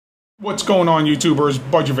What's going on, YouTubers?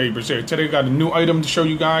 BudgetVapor here. Today I got a new item to show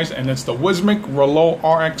you guys, and it's the Wismec Reload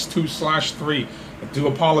RX2/3. I do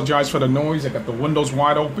apologize for the noise. I got the windows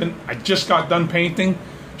wide open. I just got done painting,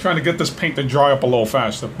 trying to get this paint to dry up a little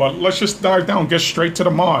faster. But let's just dive down, get straight to the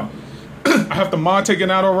mod. I have the mod taken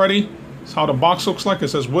out already. That's how the box looks like. It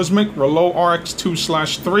says Wismec Reload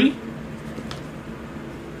RX2/3.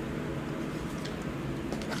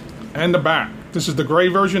 And the back. This is the gray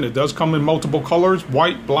version. It does come in multiple colors: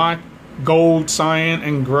 white, black, gold, cyan,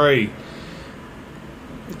 and gray.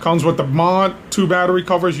 It comes with the mod, 2 battery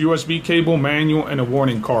covers, USB cable, manual, and a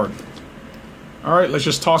warning card. Alright, let's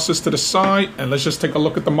just toss this to the side and let's just take a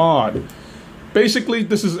look at the mod. Basically,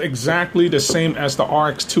 this is exactly the same as the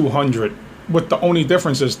RX200, with the only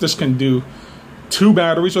difference is this can do 2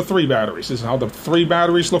 batteries or 3 batteries. This is how the 3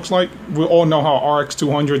 batteries looks like. We all know how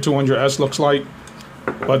RX200, 200S looks like,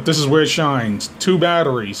 but this is where it shines. 2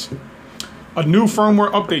 batteries. A new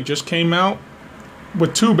firmware update just came out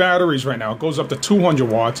with 2 batteries right now. It goes up to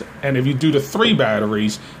 200 watts, and if you do the 3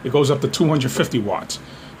 batteries, it goes up to 250 watts.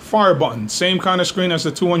 Fire button, same kind of screen as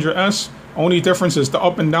the 200S. Only difference is the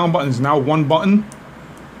up and down button is now 1 button.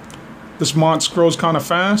 This mod scrolls kind of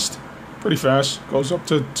fast, pretty fast. Goes up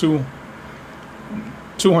to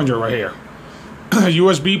 200 right here.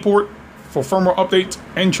 USB port for firmware updates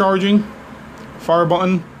and charging. Fire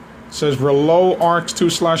button says Reload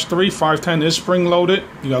RX2/3. 510 is spring loaded.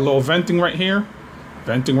 You got a little venting right here.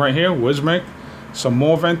 Venting right here. Wismec. Some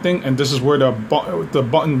more venting, and this is where the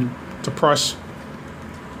button to press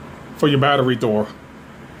for your battery door.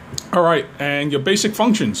 Alright, and your basic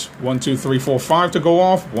functions. 1, 2, 3, 4, 5 to go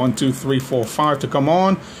off. 1, 2, 3, 4, 5 to come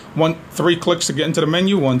on. 3 clicks to get into the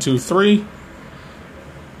menu. 1, 2, 3.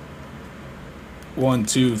 1,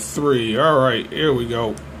 2, 3. Alright, here we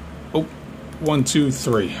go. Oh, 1, 2,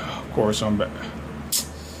 3. Of course, I'm back.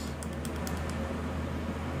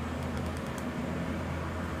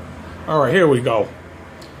 Alright, here we go.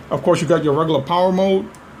 Of course, you got your regular power mode,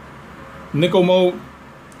 nickel mode,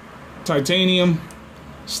 titanium,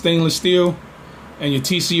 stainless steel, and your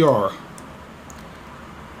TCR.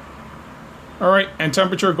 Alright, and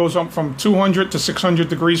temperature goes up from 200 to 600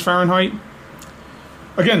 degrees Fahrenheit.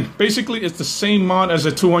 Again, basically it's the same mod as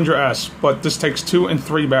a 200S, but this takes 2 and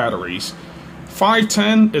 3 batteries.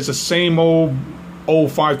 510 is the same old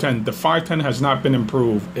 510. The 510 has not been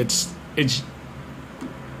improved. It's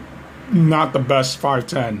not the best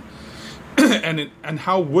 510. and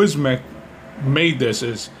how Wismec made this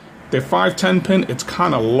is the 510 pin, it's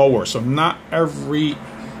kind of lower, so not every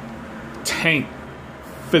tank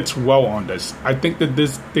fits well on this. I think that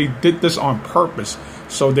they did this on purpose,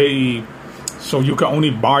 so you can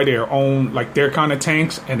only buy their own, like their kind of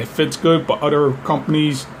tanks, and it fits good, but other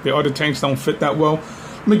companies, the other tanks don't fit that well.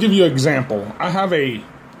 Let me give you an example. I have a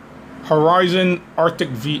Horizon Arctic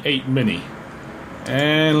V8 Mini,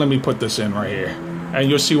 and let me put this in right here, and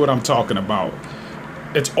you'll see what I'm talking about.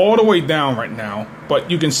 It's all the way down right now,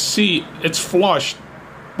 but you can see it's flush,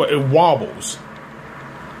 but it wobbles.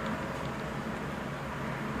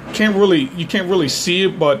 You can't really see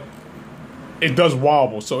it, but it does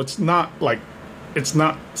wobble, so it's not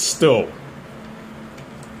still.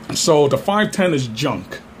 So the 510 is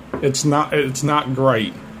junk. It's not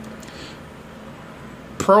great.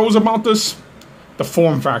 Pros about this, the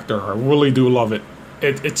form factor. I really do love it.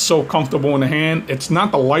 It's so comfortable in the hand. It's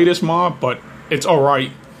not the lightest mod, but it's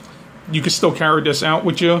alright. You can still carry this out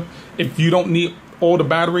with you. If you don't need all the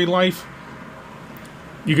battery life,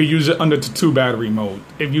 you can use it under the 2 battery mode.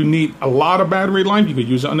 If you need a lot of battery life, you can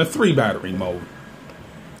use it under 3 battery mode.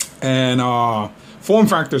 And form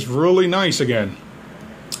factor is really nice again.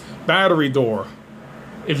 Battery door,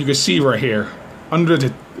 if you can see right here,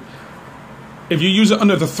 if you use it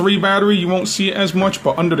under the 3 battery, you won't see it as much,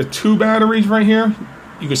 but under the 2 batteries right here,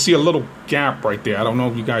 you can see a little gap right there. I don't know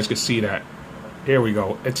if you guys can see that. Here we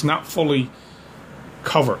go. It's not fully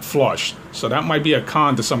covered, flush, so that might be a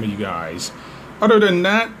con to some of you guys. Other than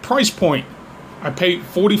that, price point, I paid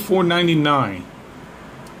 $44.99.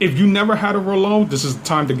 If you never had a Reload, this is the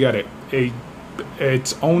time to get it.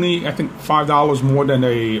 It's only, I think, $5 more than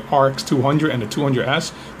a RX200 and the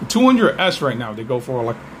 200S. The 200S right now, they go for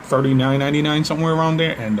like $39.99, somewhere around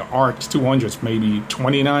there, and the RX200 is maybe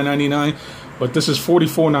 $29.99. But this is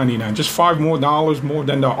 $44.99, just $5 more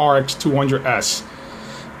than the RX200S.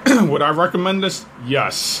 Would I recommend this?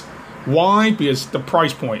 Yes. Why? Because the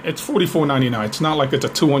price point. It's $44.99. It's not like it's a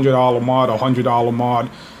 $200 mod, a $100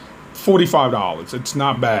 mod. $45. It's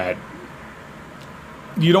not bad.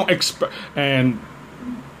 You don't expect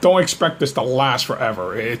this to last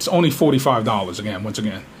forever. It's only $45 once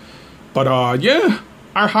again. But yeah,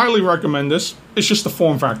 I highly recommend this. It's just the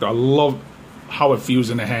form factor. I how it feels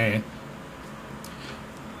in the hand.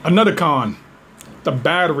 Another con, the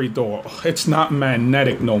battery door. It's not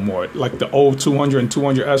magnetic no more, like the old 200 and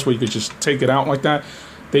 200S where you could just take it out like that.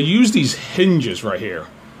 They use these hinges right here.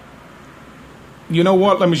 You know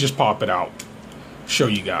what? Let me just pop it out. Show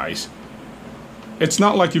you guys. It's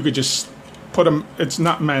not like you could just put them, it's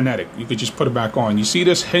not magnetic. You could just put it back on. You see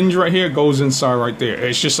this hinge right here? It goes inside right there.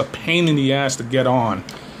 It's just a pain in the ass to get on.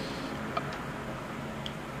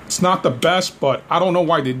 It's not the best, but I don't know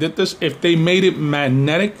why they did this. If they made it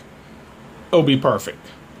magnetic, it'll be perfect.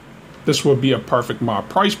 This would be a perfect mod.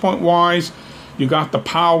 Price point wise, you got the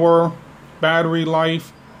power, battery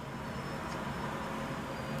life,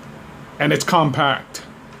 and it's compact.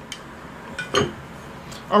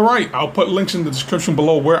 Alright, I'll put links in the description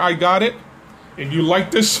below where I got it. If you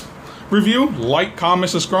like this review, like, comment,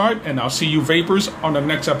 subscribe, and I'll see you vapors on the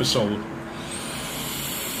next episode.